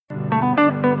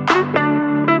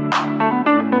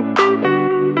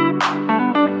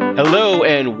Hello,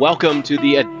 and welcome to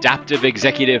the Adaptive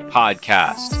Executive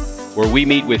Podcast, where we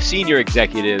meet with senior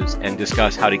executives and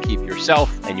discuss how to keep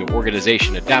yourself and your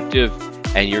organization adaptive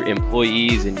and your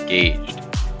employees engaged.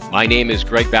 My name is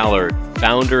Greg Ballard,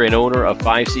 founder and owner of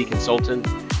 5C Consultant,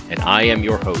 and I am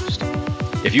your host.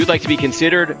 If you'd like to be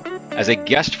considered as a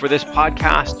guest for this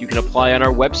podcast, you can apply on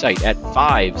our website at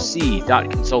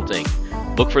 5c.consulting.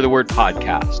 Look for the word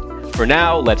podcast. For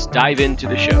now, let's dive into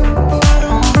the show.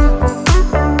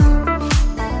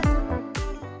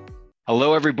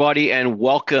 Hello, everybody, and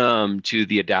welcome to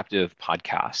the Adaptive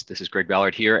Podcast. This is Greg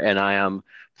Ballard here, and I am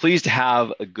pleased to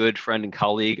have a good friend and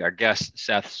colleague, our guest,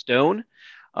 Seth Stone.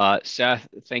 Seth,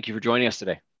 thank you for joining us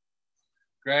today.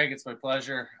 Greg, it's my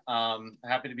pleasure.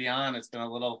 Happy to be on. It's been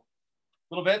a little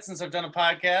bit since I've done a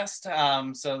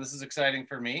podcast, so this is exciting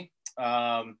for me.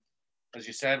 As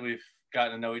you said, we've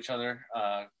gotten to know each other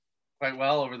quite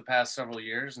well over the past several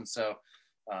years, and so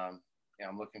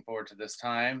I'm looking forward to this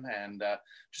time. And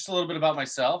just a little bit about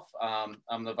myself.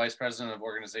 I'm the Vice President of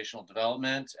Organizational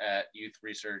Development at Youth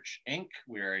Research, Inc.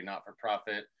 We are a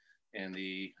not-for-profit in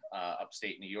the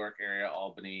upstate New York area,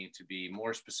 Albany to be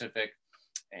more specific.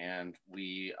 And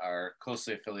we are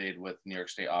closely affiliated with New York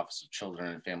State Office of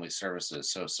Children and Family Services,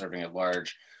 so serving a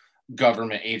large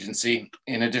government agency.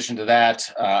 In addition to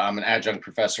that, I'm an adjunct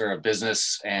professor of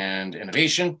business and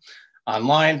innovation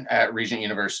online at Regent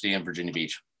University in Virginia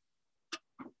Beach.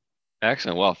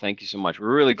 Excellent. Well, thank you so much.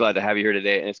 We're really glad to have you here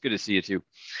today, and it's good to see you too.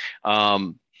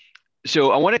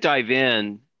 So I want to dive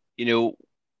in. A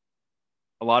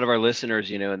lot of our listeners,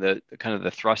 and the kind of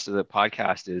the thrust of the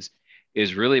podcast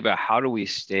is really about how do we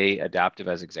stay adaptive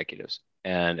as executives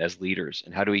and as leaders,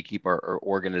 and how do we keep our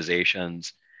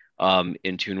organizations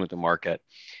in tune with the market.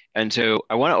 And so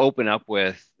I want to open up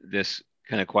with this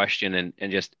kind of question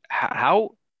and just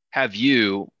how have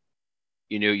you,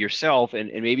 yourself and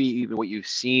maybe even what you've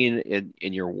seen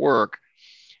in your work,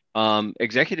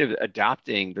 executive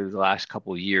adapting through the last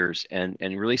couple of years and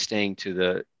really staying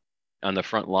on the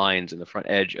front lines and the front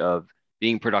edge of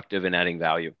being productive and adding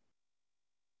value?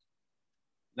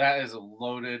 That is a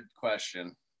loaded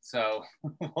question. So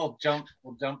we'll jump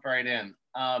right in.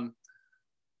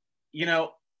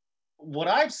 What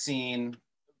I've seen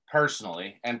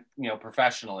personally and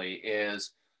professionally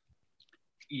is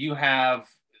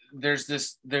there's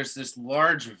this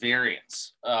large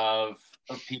variance of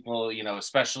people,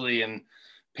 especially in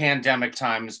pandemic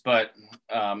times, but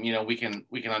we can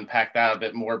unpack that a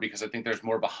bit more because I think there's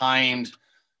more behind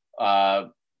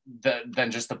than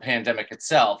just the pandemic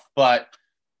itself. But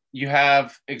you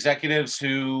have executives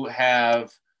who have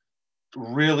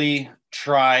really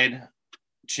tried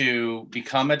to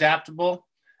become adaptable,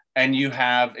 and you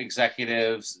have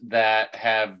executives that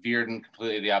have veered in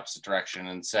completely the opposite direction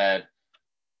and said,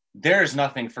 there's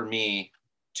nothing for me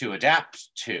to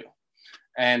adapt to.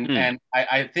 And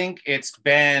I think it's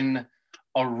been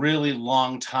a really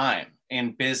long time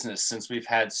in business since we've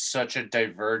had such a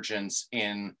divergence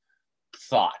in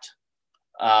thought.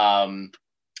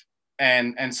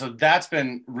 And so that's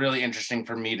been really interesting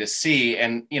for me to see.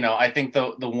 And, I think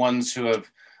the ones who have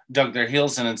dug their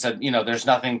heels in and said, there's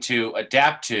nothing to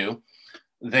adapt to,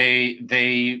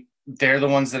 they're the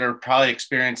ones that are probably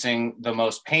experiencing the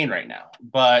most pain right now.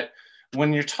 But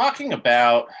when you're talking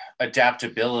about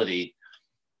adaptability,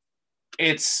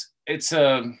 it's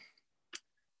a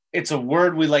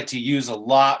word we like to use a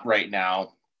lot right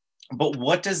now. But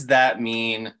what does that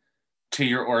mean to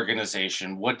your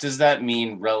organization? What does that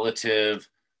mean relative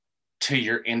to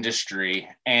your industry?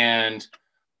 And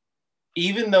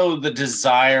even though the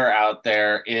desire out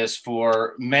there is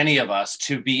for many of us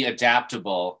to be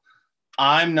adaptable,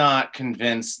 I'm not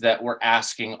convinced that we're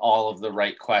asking all of the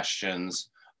right questions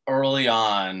early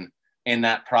on in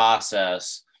that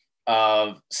process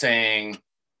of saying,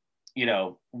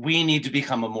 we need to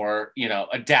become a more,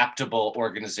 adaptable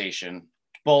organization,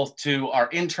 both to our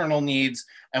internal needs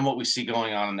and what we see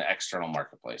going on in the external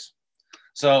marketplace.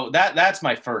 So that's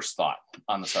my first thought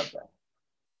on the subject.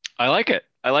 I like it.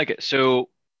 So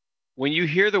when you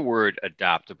hear the word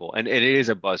adaptable, and it is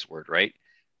a buzzword, right?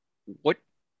 What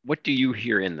do you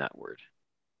hear in that word?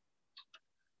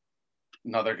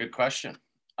 Another good question.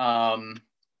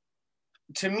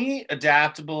 To me,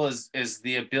 adaptable is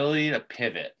the ability to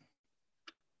pivot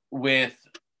with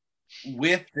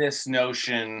this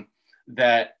notion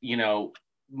that,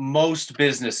 most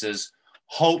businesses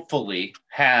hopefully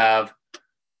have,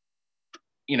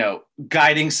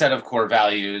 guiding set of core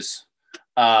values,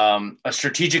 a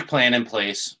strategic plan in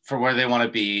place for where they want to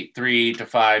be 3 to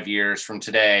 5 years from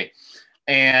today.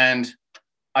 And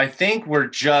I think we're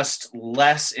just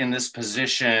less in this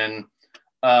position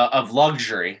of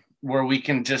luxury where we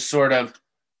can just sort of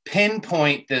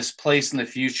pinpoint this place in the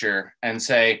future and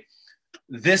say,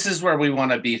 this is where we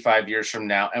want to be 5 years from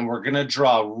now. And we're going to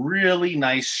draw a really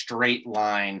nice straight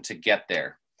line to get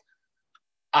there.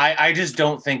 I just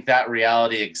don't think that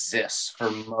reality exists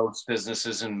for most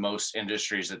businesses and most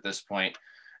industries at this point.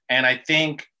 And I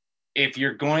think if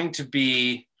you're going to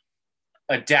be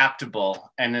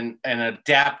adaptable and an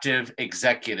adaptive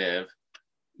executive,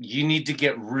 you need to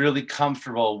get really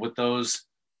comfortable with those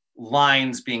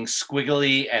lines being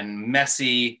squiggly and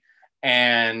messy,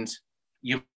 and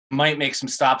you might make some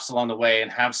stops along the way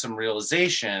and have some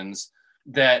realizations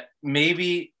that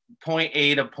maybe point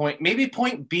A to maybe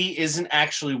point B isn't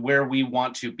actually where we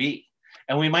want to be.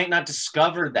 And we might not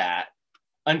discover that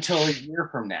until a year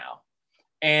from now.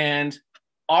 And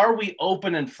are we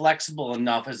open and flexible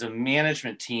enough as a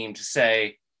management team to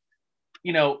say,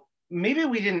 you know, maybe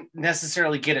we didn't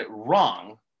necessarily get it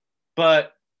wrong,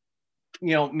 but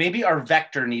you know, maybe our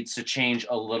vector needs to change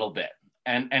a little bit,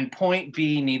 and point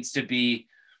B needs to be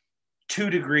 2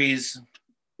 degrees,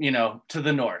 you know, to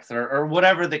the north, or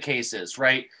whatever the case is,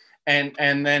 right? And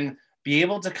then be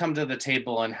able to come to the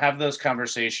table and have those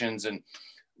conversations and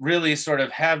really sort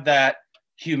of have that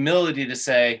humility to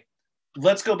say,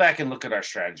 let's go back and look at our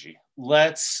strategy.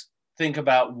 Let's think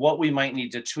about what we might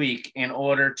need to tweak in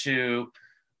order to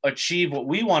achieve what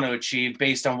we want to achieve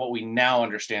based on what we now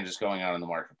understand is going on in the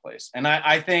marketplace. And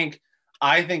I think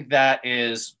that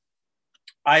is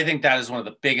one of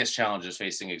the biggest challenges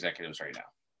facing executives right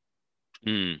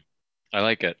now. I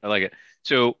like it. I like it.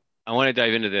 So I want to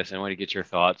dive into this. I want to get your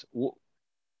thoughts.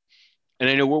 And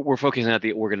I know we're focusing at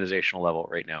the organizational level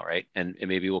right now, right? And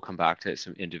maybe we'll come back to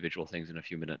some individual things in a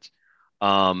few minutes.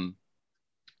 Um,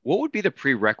 what would be the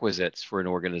prerequisites for an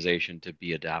organization to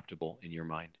be adaptable in your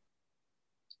mind?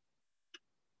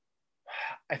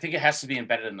 I think it has to be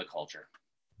embedded in the culture.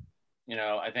 You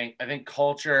know, I think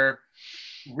culture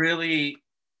really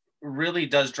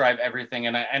does drive everything.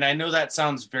 And I know that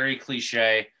sounds very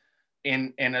cliche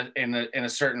in a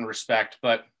certain respect,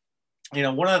 but you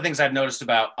know, one of the things I've noticed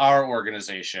about our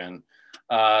organization,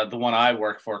 the one I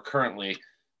work for currently,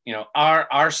 you know,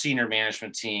 our senior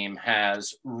management team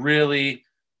has really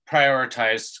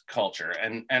prioritized culture.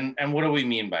 And what do we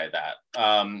mean by that?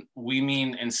 We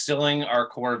mean instilling our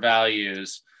core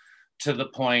values to the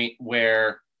point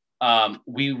where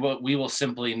we will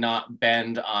simply not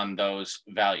bend on those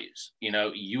values. You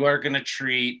know, you are going to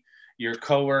treat your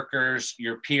coworkers,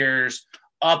 your peers,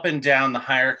 up and down the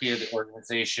hierarchy of the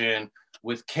organization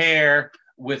with care,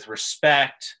 with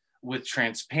respect, with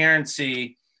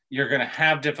transparency. You're going to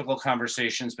have difficult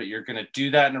conversations, but you're going to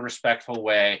do that in a respectful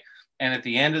way. And at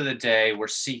the end of the day, we're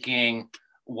seeking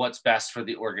what's best for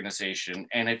the organization.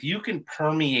 And if you can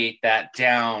permeate that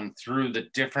down through the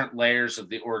different layers of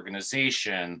the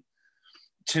organization,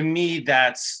 to me,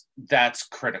 that's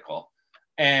critical.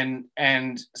 And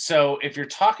so if you're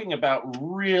talking about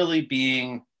really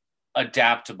being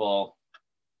adaptable,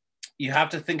 you have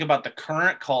to think about the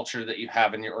current culture that you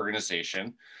have in your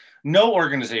organization. No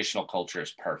organizational culture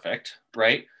is perfect,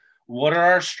 right? What are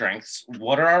our strengths?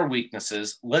 What are our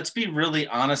weaknesses? Let's be really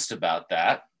honest about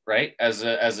that, right? As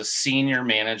a senior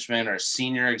management or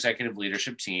senior executive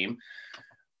leadership team,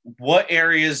 what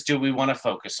areas do we want to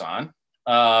focus on?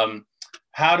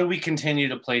 How do we continue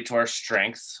to play to our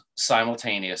strengths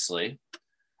simultaneously?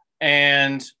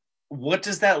 And what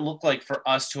does that look like for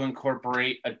us to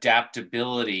incorporate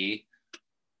adaptability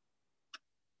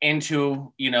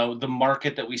into, you know, the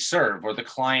market that we serve or the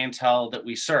clientele that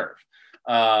we serve?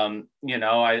 You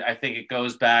know, I think it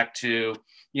goes back to,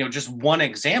 you know, just one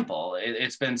example.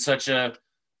 It's been such a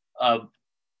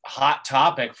hot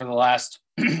topic for the last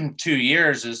 2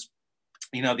 years is,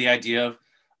 you know, the idea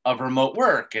of remote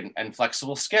work and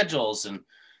flexible schedules. And,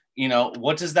 you know,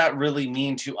 what does that really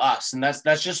mean to us? And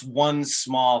that's just one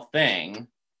small thing.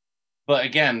 But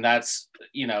again, that's,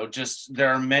 you know, just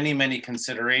there are many, many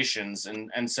considerations.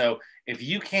 And so if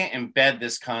you can't embed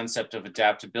this concept of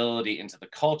adaptability into the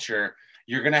culture,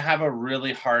 you're going to have a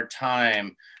really hard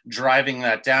time driving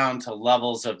that down to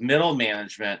levels of middle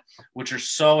management, which are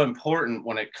so important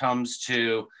when it comes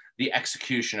to the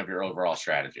execution of your overall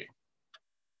strategy.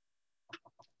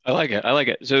 I like it. I like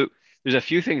it. So there's a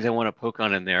few things I want to poke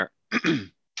on in there.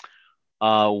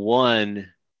 One,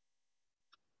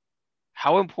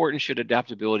 how important should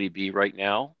adaptability be right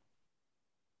now?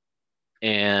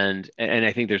 And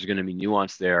I think there's going to be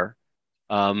nuance there.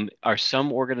 Are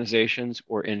some organizations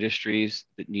or industries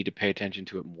that need to pay attention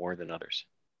to it more than others?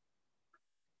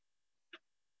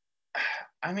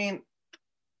 I mean,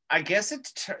 I guess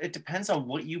it depends on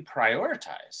what you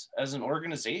prioritize as an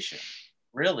organization,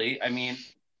 really. I mean,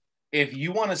 if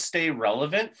you want to stay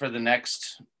relevant for the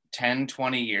next 10,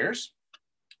 20 years,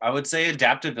 I would say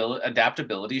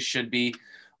adaptability should be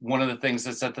one of the things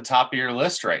that's at the top of your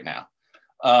list right now.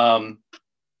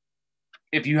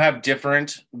 If you have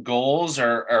different goals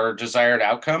or desired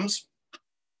outcomes,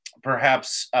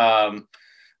 perhaps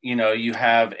you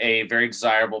have a very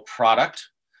desirable product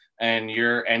and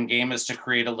your end game is to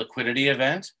create a liquidity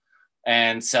event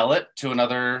and sell it to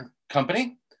another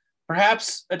company.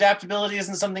 Perhaps adaptability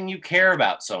isn't something you care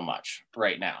about so much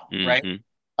right now, right?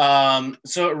 Mm-hmm.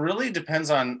 So it really depends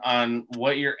on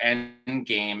what your end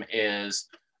game is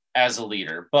as a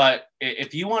leader. But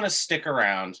if you want to stick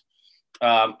around,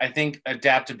 I think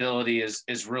adaptability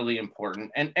is really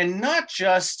important, and not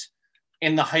just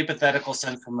in the hypothetical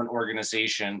sense from an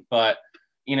organization, but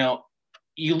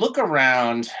you look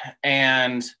around,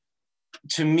 and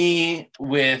to me,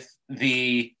 with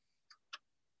the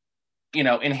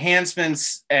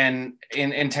enhancements and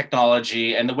in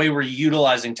technology and the way we're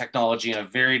utilizing technology in a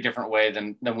very different way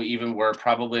than we even were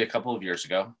probably a couple of years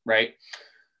ago, right?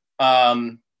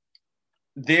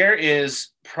 There is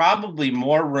probably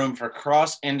more room for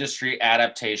cross-industry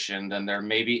adaptation than there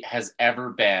maybe has ever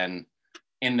been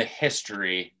in the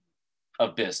history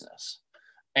of business.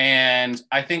 And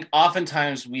I think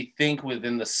oftentimes we think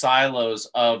within the silos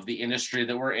of the industry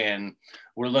that we're in,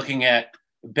 we're looking at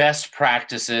best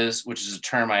practices, which is a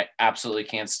term I absolutely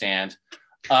can't stand.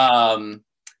 And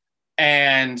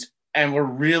we're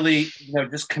really,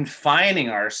 just confining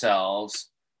ourselves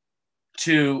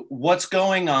to what's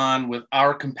going on with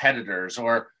our competitors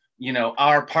or,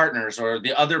 our partners or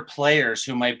the other players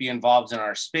who might be involved in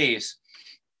our space,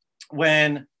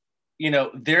 when,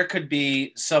 there could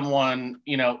be someone,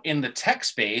 in the tech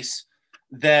space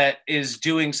that is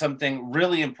doing something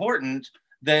really important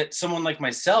that someone like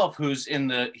myself, who's in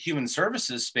the human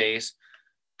services space,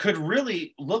 could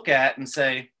really look at and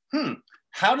say,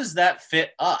 how does that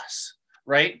fit us,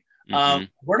 right? Mm-hmm.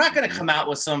 We're not going to come out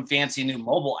with some fancy new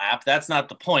mobile app. That's not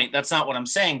the point. That's not what I'm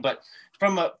saying. But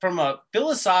from a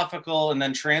philosophical and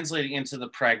then translating into the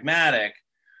pragmatic,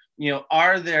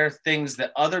 are there things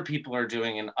that other people are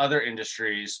doing in other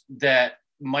industries that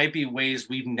might be ways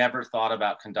we've never thought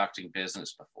about conducting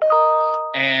business before?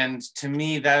 And to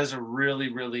me, that is a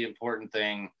really, really important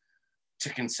thing to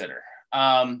consider.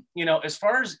 As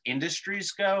far as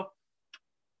industries go,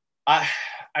 I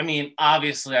mean,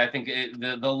 obviously, I think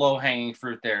the low-hanging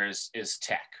fruit there is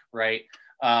tech, right?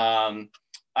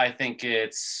 I think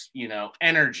it's,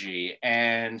 energy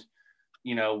and,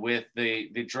 with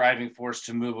the driving force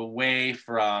to move away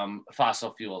from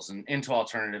fossil fuels and into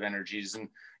alternative energies. And,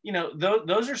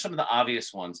 those are some of the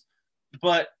obvious ones.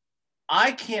 But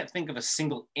I can't think of a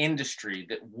single industry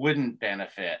that wouldn't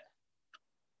benefit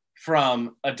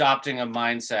from adopting a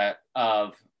mindset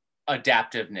of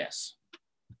adaptiveness.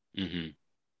 Mm-hmm.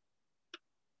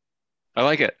 I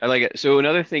like it. I like it. So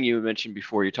another thing you mentioned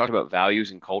before, you talked about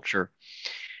values and culture.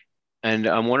 And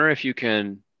I'm wondering if you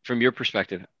can, from your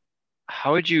perspective,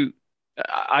 how would you,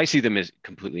 I see them as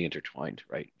completely intertwined,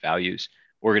 right? Values,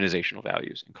 organizational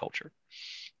values and culture.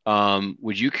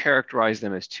 Would you characterize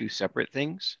them as two separate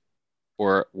things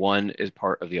or one is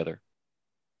part of the other?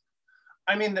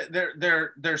 I mean,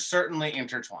 they're certainly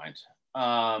intertwined.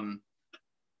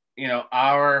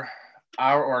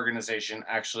 Our organization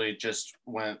actually just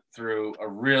went through a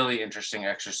really interesting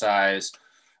exercise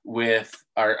with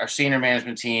our senior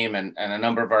management team and a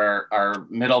number of our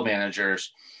middle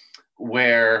managers,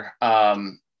 where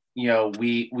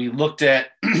we looked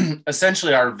at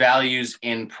essentially our values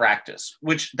in practice,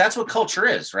 which that's what culture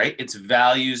is, right? It's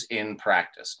values in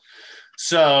practice.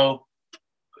 So,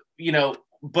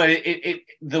 but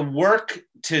the work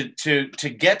to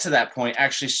get to that point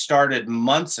actually started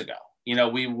months ago.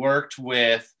 We worked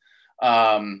with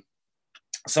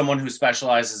someone who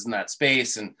specializes in that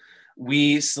space, and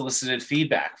we solicited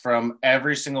feedback from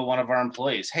every single one of our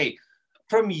employees. Hey,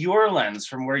 from your lens,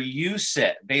 from where you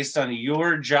sit, based on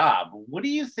your job, what do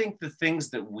you think the things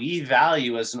that we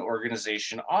value as an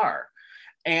organization are?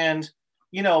 And,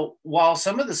 while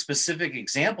some of the specific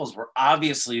examples were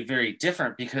obviously very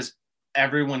different because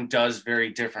everyone does very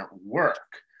different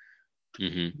work,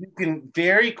 Mm-hmm. you can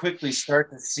very quickly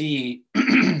start to see,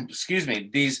 excuse me,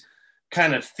 these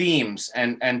kind of themes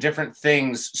and different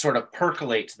things sort of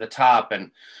percolate to the top.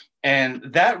 And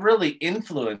that really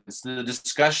influenced the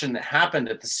discussion that happened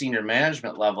at the senior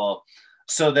management level,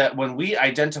 so that when we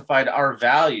identified our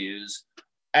values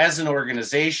as an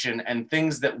organization and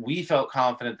things that we felt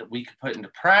confident that we could put into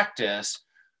practice,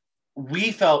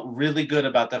 we felt really good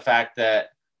about the fact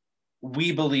that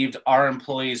we believed our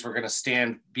employees were going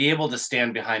to be able to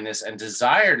stand behind this and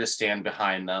desire to stand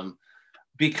behind them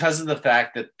because of the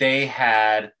fact that they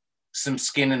had some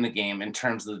skin in the game in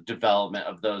terms of the development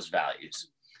of those values.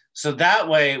 So that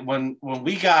way, when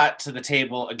we got to the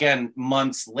table again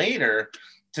months later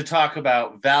to talk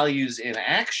about values in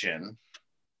action,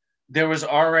 there was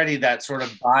already that sort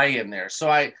of buy-in there. So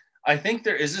I think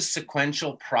there is a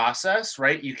sequential process,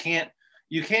 right? You can't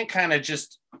kind of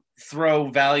just throw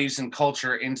values and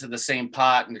culture into the same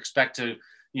pot and expect to,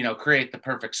 create the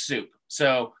perfect soup.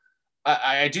 So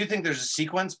I do think there's a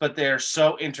sequence, but they're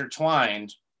so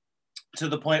intertwined to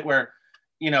the point where,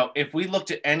 if we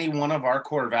looked at any one of our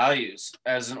core values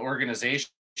as an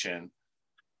organization,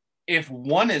 if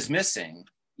one is missing,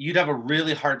 you'd have a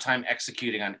really hard time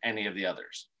executing on any of the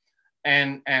others.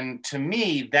 And to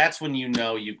me, that's when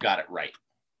you've got it right.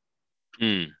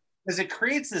 Because it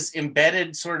creates this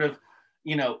embedded sort of,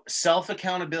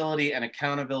 self-accountability and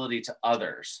accountability to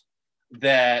others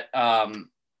that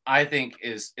I think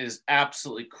is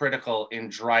absolutely critical in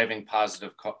driving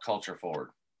positive culture forward.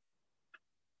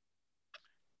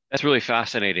 That's really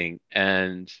fascinating.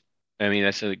 And I mean,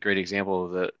 that's a great example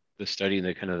of the study and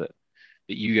that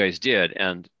you guys did.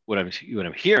 And what I'm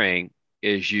hearing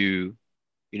is you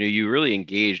really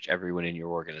engaged everyone in your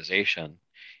organization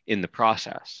in the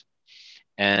process.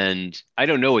 And I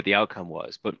don't know what the outcome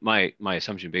was, but my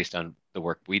assumption based on the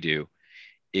work we do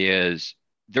is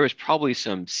there was probably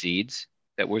some seeds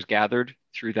that was gathered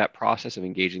through that process of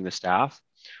engaging the staff,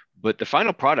 but the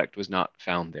final product was not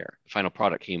found there. The final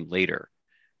product came later.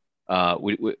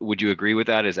 Would you agree with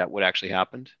that? Is that what actually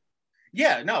happened?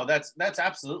 Yeah, no, that's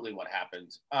absolutely what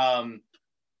happened.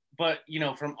 But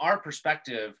from our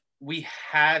perspective, we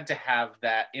had to have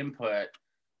that input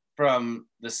from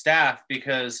the staff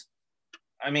because,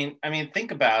 I mean,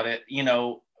 think about it.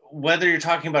 Whether you're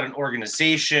talking about an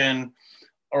organization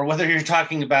or whether you're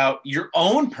talking about your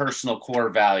own personal core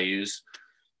values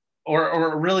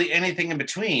or really anything in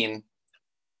between,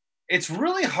 it's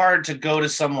really hard to go to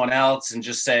someone else and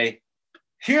just say,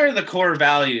 here are the core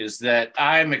values that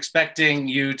I'm expecting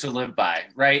you to live by,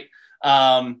 right?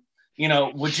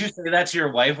 Would you say that to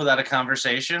your wife without a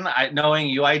conversation? Knowing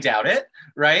you, I doubt it,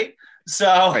 right?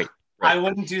 So Right. I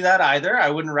wouldn't do that either. I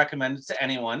wouldn't recommend it to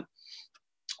anyone.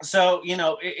 So,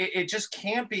 it just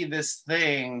can't be this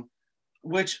thing,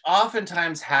 which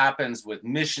oftentimes happens with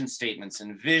mission statements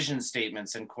and vision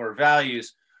statements and core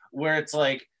values, where it's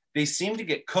like they seem to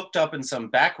get cooked up in some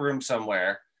back room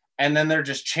somewhere, and then they're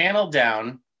just channeled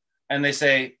down and they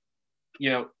say,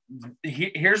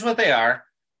 here's what they are.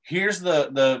 Here's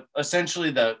the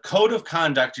essentially the code of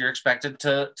conduct you're expected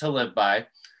to live by.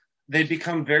 They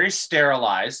become very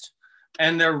sterilized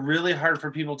and they're really hard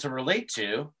for people to relate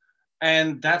to.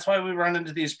 And that's why we run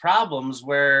into these problems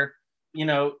where,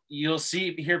 you'll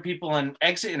hear people in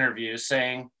exit interviews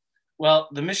saying, well,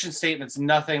 the mission statement's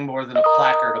nothing more than a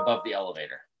placard above the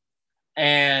elevator.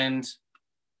 And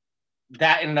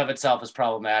that in and of itself is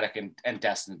problematic and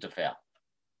destined to fail.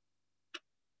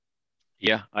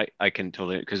 Yeah, I can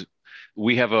totally, because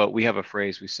we have a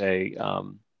phrase we say,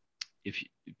 if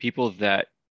people that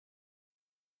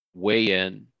weigh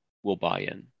in will buy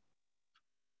in.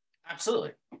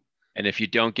 Absolutely. And if you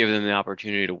don't give them the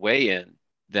opportunity to weigh in,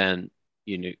 then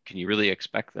can you really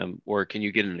expect them, or can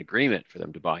you get an agreement for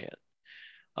them to buy in?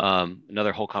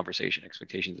 Another whole conversation,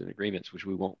 expectations and agreements, which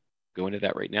we won't go into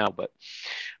that right now. But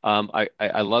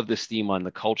I love this theme on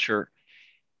the culture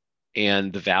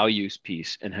and the values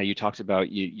piece, and how you talked about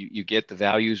you get the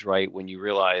values right when you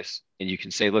realize, and you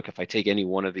can say, look, if I take any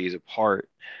one of these apart,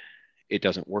 it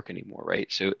doesn't work anymore,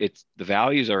 right? So the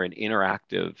values are an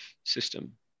interactive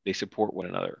system. They support one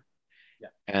another. Yeah.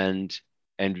 And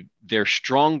they're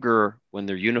stronger when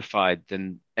they're unified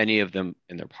than any of them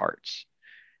in their parts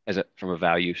from a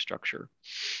value structure.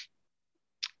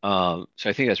 So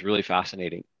I think that's really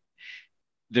fascinating.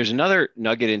 There's another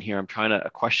nugget in here. A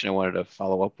question I wanted to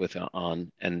follow up with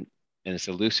on, and it's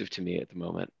elusive to me at the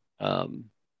moment.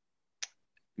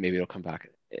 Maybe it'll come back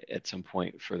at some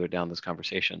point further down this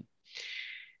conversation.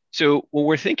 So when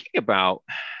we're thinking about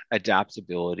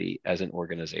adaptability as an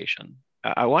organization,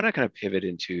 I want to kind of pivot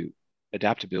into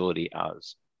adaptability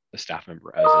as a staff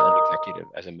member, as an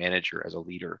executive, as a manager, as a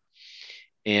leader.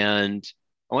 And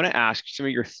I want to ask some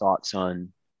of your thoughts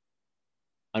on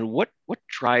what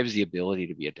drives the ability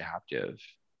to be adaptive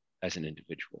as an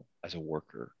individual, as a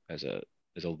worker, as a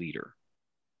leader.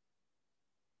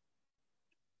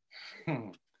 I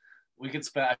feel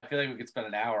like we could spend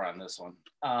an hour on this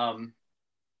one.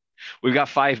 We've got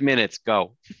 5 minutes.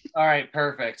 Go. All right,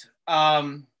 perfect.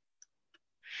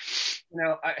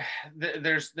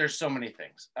 There's so many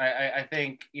things. I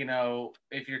think,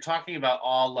 if you're talking about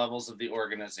all levels of the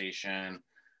organization,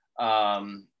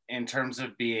 in terms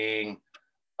of being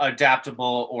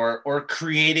adaptable or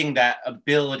creating that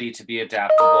ability to be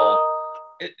adaptable,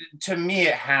 to me,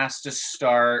 it has to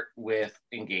start with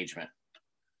engagement.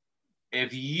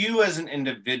 If you as an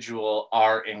individual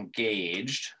are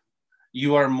engaged,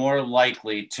 you are more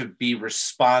likely to be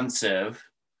responsive,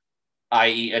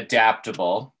 i.e.,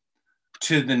 adaptable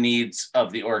to the needs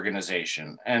of the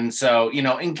organization. And so,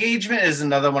 engagement is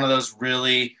another one of those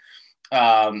really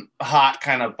hot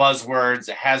kind of buzzwords.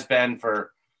 It has been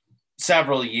for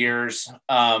several years.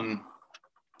 And,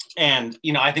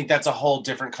 I think that's a whole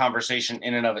different conversation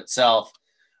in and of itself.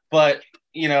 But,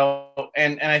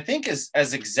 and I think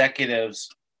as executives,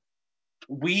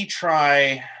 we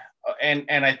try,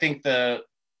 and I think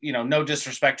no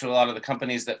disrespect to a lot of the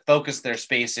companies that focus their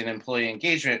space in employee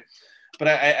engagement, but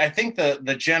I think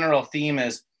the general theme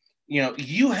is,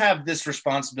 you have this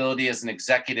responsibility as an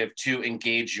executive to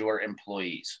engage your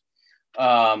employees.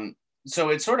 So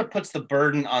it sort of puts the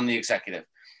burden on the executive.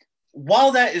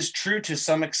 While that is true to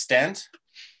some extent,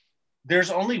 there's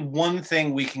only one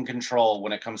thing we can control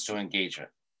when it comes to engagement,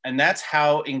 and that's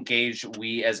how engaged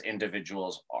we as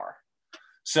individuals are.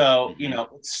 So,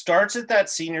 it starts at that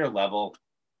senior level,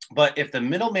 but if the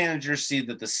middle managers see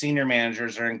that the senior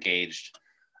managers are engaged,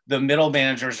 the middle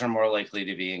managers are more likely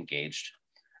to be engaged.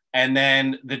 And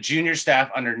then the junior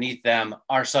staff underneath them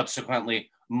are subsequently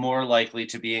more likely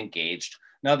to be engaged.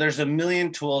 Now, there's a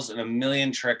million tools and a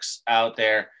million tricks out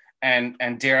there, and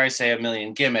dare I say, a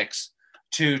million gimmicks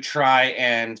to try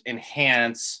and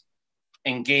enhance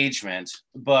engagement.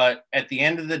 But at the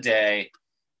end of the day,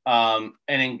 an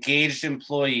engaged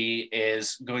employee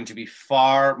is going to be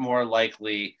far more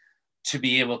likely to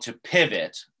be able to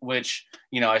pivot, which,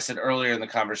 I said earlier in the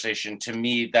conversation, to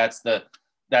me, that's the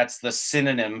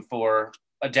synonym for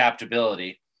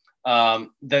adaptability,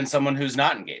 than someone who's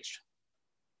not engaged.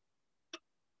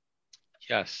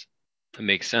 Yes, that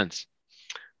makes sense.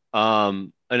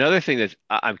 Another thing that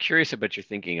I'm curious about your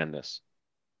thinking on this,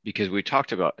 because we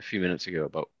talked about a few minutes ago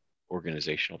about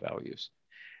organizational values.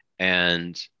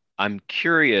 And I'm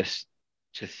curious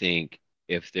to think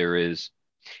if there is,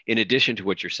 in addition to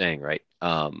what you're saying, right?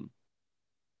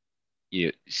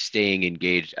 Staying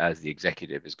engaged as the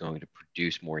executive is going to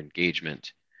produce more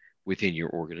engagement within your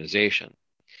organization.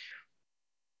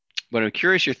 But I'm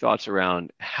curious your thoughts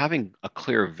around having a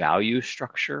clear value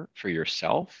structure for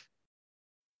yourself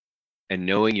and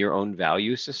knowing your own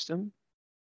value system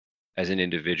as an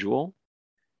individual,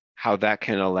 how that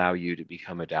can allow you to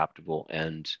become adaptable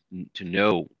and to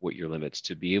know what your limits,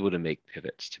 to be able to make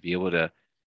pivots, to be able to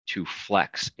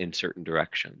flex in certain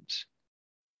directions.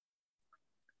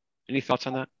 Any thoughts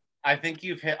on that? I think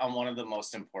you've hit on one of the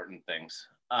most important things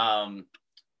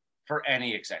for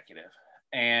any executive.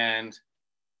 And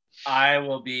I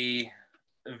will be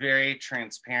very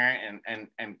transparent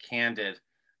and candid,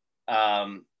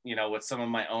 with some of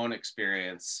my own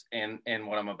experience in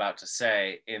what I'm about to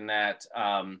say, in that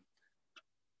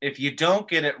if you don't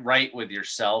get it right with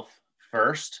yourself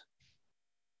first,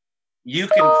 you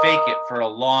can fake it for a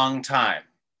long time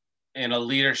in a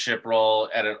leadership role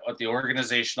at the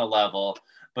organizational level,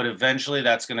 but eventually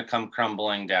that's going to come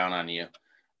crumbling down on you.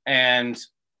 And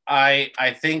I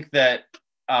think that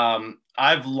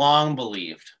I've long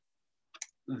believed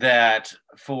that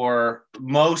for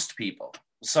most people,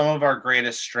 some of our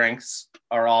greatest strengths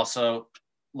are also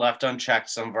left unchecked,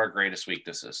 some of our greatest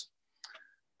weaknesses.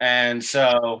 And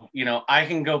so, I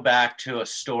can go back to a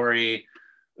story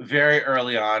very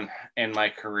early on in my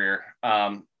career.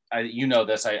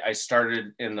 I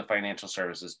started in the financial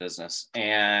services business,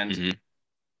 and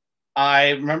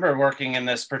I remember working in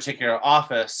this particular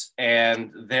office,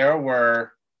 and there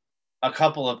were a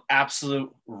couple of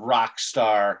absolute rock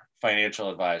star financial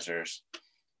advisors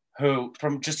who,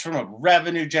 from a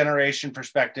revenue generation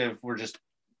perspective, were just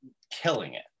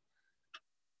killing it.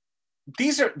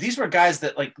 These were guys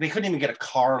that, like, they couldn't even get a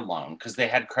car loan because they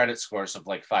had credit scores of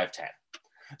like 510.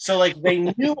 So, like, they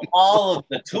knew all of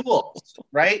the tools,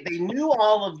 right? They knew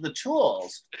all of the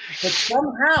tools, but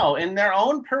somehow in their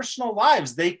own personal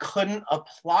lives, they couldn't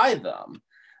apply them.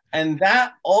 And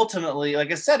that ultimately,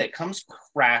 like I said, it comes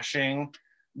crashing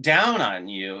down on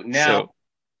you. Now, so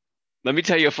let me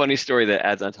tell you a funny story that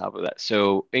adds on top of that.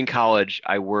 So in college,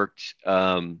 I worked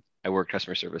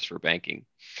customer service for banking.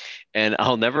 And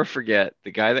I'll never forget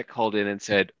the guy that called in and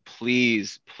said,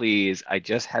 please, please, I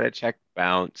just had a check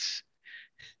bounce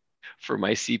for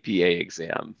my CPA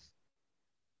exam.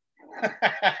 And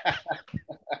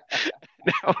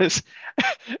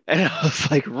I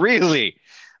was like, really?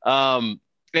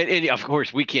 and of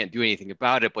course we can't do anything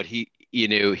about it, but he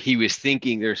was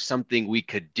thinking there's something we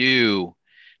could do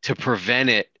to prevent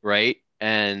it, right?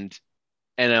 And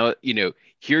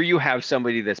here you have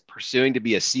somebody that's pursuing to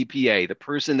be a CPA, the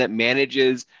person that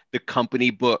manages the company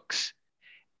books,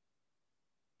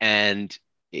 and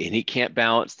he can't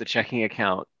balance the checking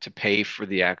account to pay for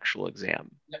the actual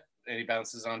exam. Yep. And he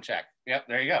bounces on check. Yep,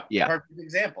 there you go. Yeah. Perfect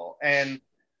example. And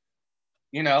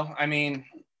I mean,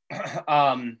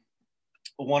 um,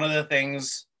 one of the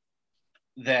things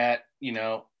that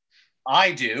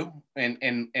I do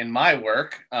in my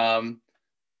work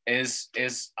is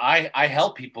I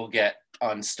help people get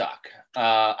unstuck.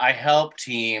 I help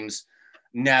teams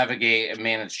navigate and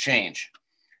manage change.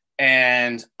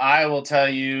 And I will tell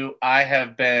you, I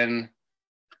have been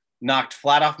knocked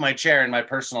flat off my chair in my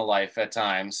personal life at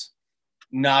times,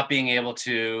 not being able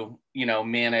to,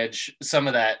 manage some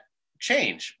of that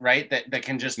change, right? That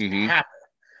can just Mm-hmm. happen.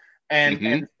 And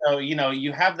Mm-hmm. so,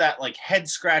 you have that like head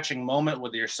scratching moment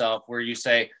with yourself where you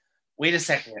say, wait a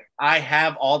second, I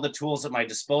have all the tools at my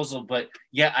disposal, but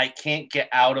yet I can't get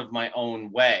out of my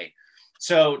own way.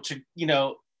 So to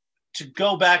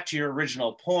go back to your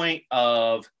original point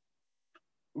of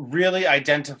really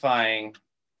identifying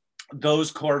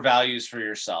those core values for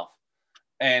yourself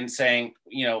and saying,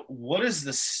 what is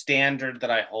the standard that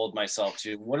I hold myself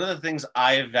to? What are the things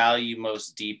I value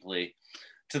most deeply,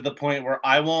 to the point where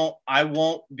I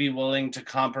won't be willing to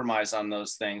compromise on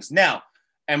those things. Now,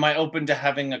 am I open to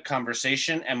having a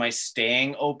conversation? Am I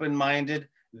staying open-minded?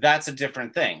 That's a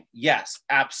different thing. Yes,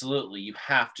 absolutely. You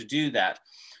have to do that.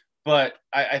 But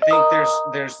I think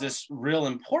there's this real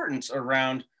importance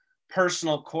around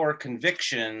personal core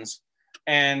convictions,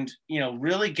 and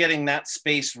really getting that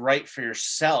space right for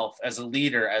yourself as a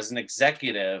leader, as an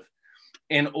executive,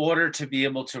 in order to be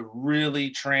able to really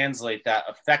translate that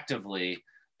effectively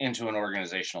into an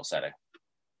organizational setting.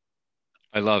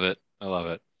 I love it. I love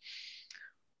it.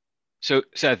 So,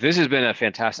 Seth, this has been a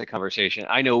fantastic conversation.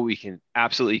 I know we can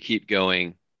absolutely keep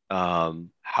going.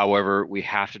 However, we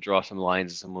have to draw some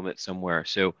lines and some limits somewhere.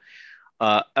 So,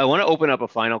 I want to open up a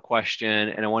final question,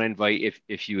 and I want to invite,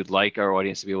 if you would like our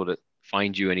audience to be able to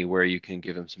find you anywhere, you can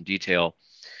give them some detail.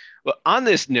 But on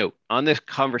this note, on this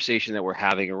conversation that we're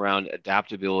having around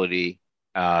adaptability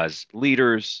as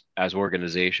leaders, as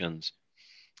organizations,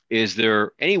 is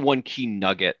there any one key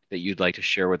nugget that you'd like to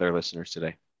share with our listeners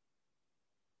today?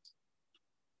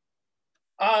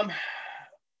 Um,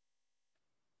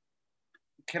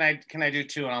 can I do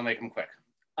two, and I'll make them quick.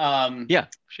 Um, Yeah,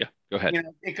 yeah, go ahead.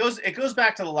 it goes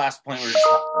back to the last point we were just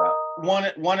talking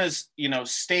about. One is,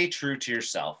 stay true to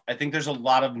yourself. I think there's a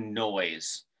lot of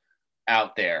noise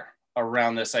out there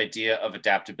around this idea of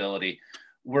adaptability.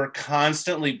 We're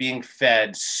constantly being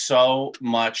fed so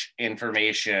much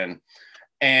information,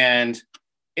 and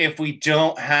if we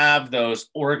don't have those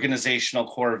organizational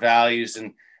core values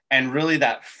and really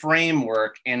that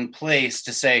framework in place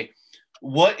to say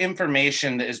what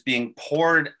information that is being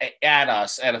poured at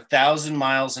us at 1,000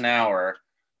 miles an hour,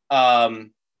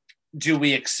 um, do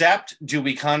we accept, do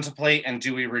we contemplate, and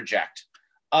do we reject?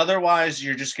 Otherwise,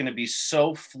 you're just going to be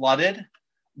so flooded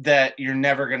that you're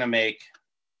never going to make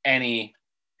any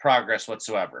progress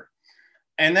whatsoever.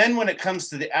 And then when it comes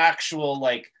to the actual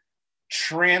like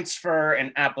transfer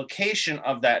and application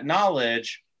of that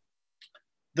knowledge,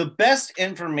 the best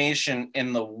information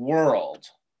in the world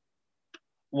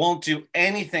won't do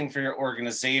anything for your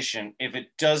organization if it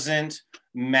doesn't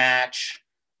match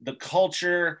the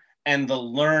culture and the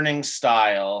learning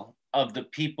style of the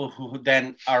people who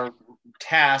then are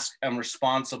tasked and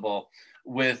responsible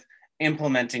with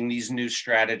implementing these new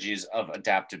strategies of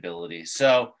adaptability.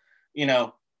 So,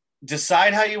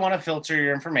 decide how you want to filter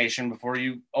your information before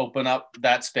you open up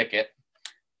that spigot,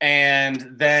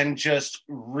 and then just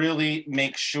really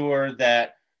make sure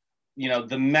that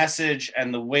the message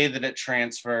and the way that it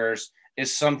transfers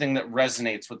is something that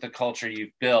resonates with the culture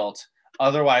you've built.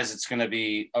 Otherwise, it's going to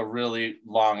be a really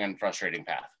long and frustrating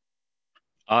path.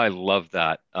 I love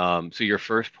that. So your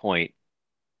first point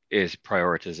is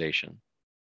prioritization.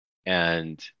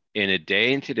 And in a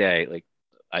day and today, like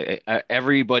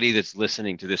everybody that's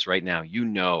listening to this right now, you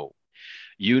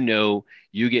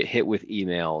get hit with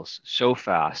emails so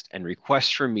fast and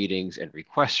requests for meetings and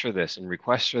requests for this and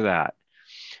requests for that.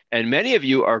 And many of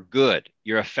you are good,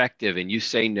 you're effective, and you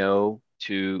say no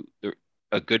to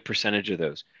a good percentage of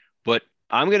those. But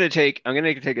I'm going to take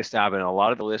a stab, and a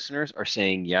lot of the listeners are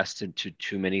saying yes to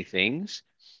too many things.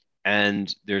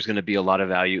 And there's going to be a lot of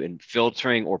value in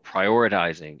filtering or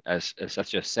prioritizing, as Seth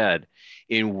just said,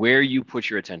 in where you put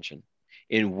your attention,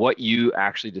 in what you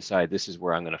actually decide this is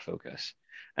where I'm going to focus.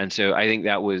 And so I think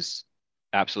that was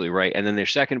Absolutely right. And then their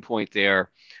second point there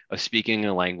of speaking in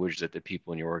a language that the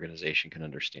people in your organization can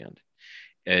understand.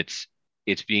 It's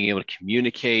it's being able to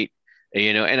communicate,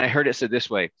 and I heard it said this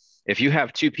way: if you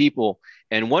have two people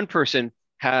and one person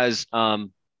has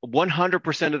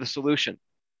 100% of the solution,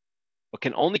 but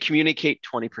can only communicate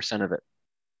 20% of it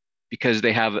because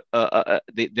they have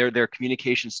their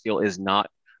communication skill is not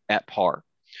at par.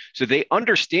 So they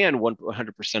understand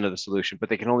 100% of the solution, but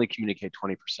they can only communicate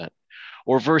 20%.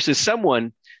 Or versus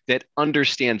someone that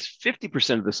understands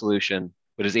 50% of the solution,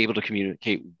 but is able to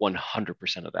communicate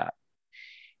 100% of that.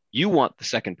 You want the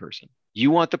second person. You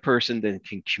want the person that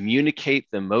can communicate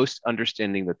the most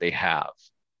understanding that they have.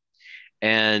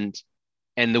 And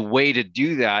the way to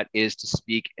do that is to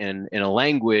speak in a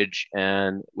language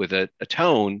and with a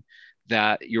tone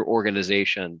that your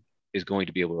organization is going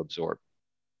to be able to absorb.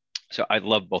 So I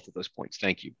love both of those points.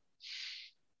 Thank you.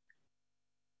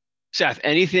 Seth,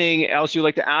 anything else you'd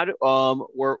like to add?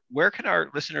 Or where can our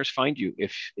listeners find you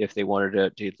if they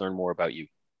wanted to learn more about you?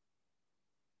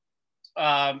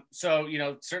 So,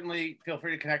 certainly feel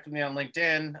free to connect with me on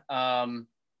LinkedIn.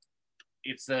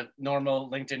 It's the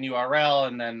normal LinkedIn URL,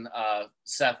 and then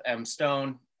Seth M.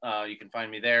 Stone. You can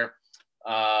find me there.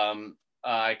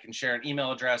 I can share an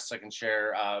email address. I can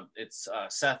share, it's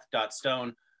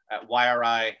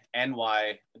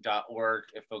seth.stone@yriny.org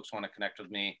if folks want to connect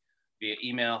with me via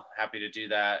email. Happy to do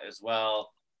that as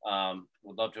well.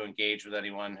 Would love to engage with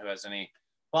anyone who has any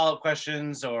follow-up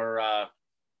questions or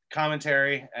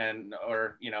commentary,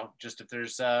 or just if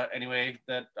there's any way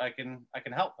that I can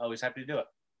help. Always happy to do it.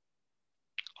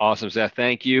 Awesome, Seth.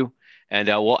 Thank you. And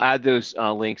we'll add those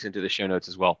links into the show notes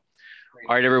as well. Great.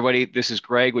 All right, everybody. This is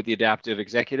Greg with the Adaptive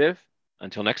Executive.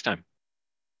 Until next time.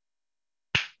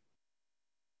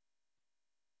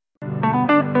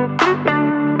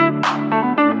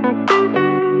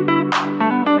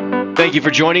 Thank you for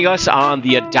joining us on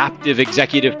the Adaptive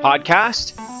Executive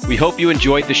Podcast. We hope you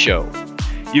enjoyed the show.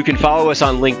 You can follow us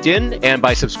on LinkedIn and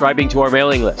by subscribing to our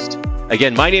mailing list.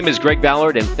 Again, my name is Greg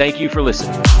Ballard, and thank you for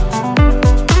listening.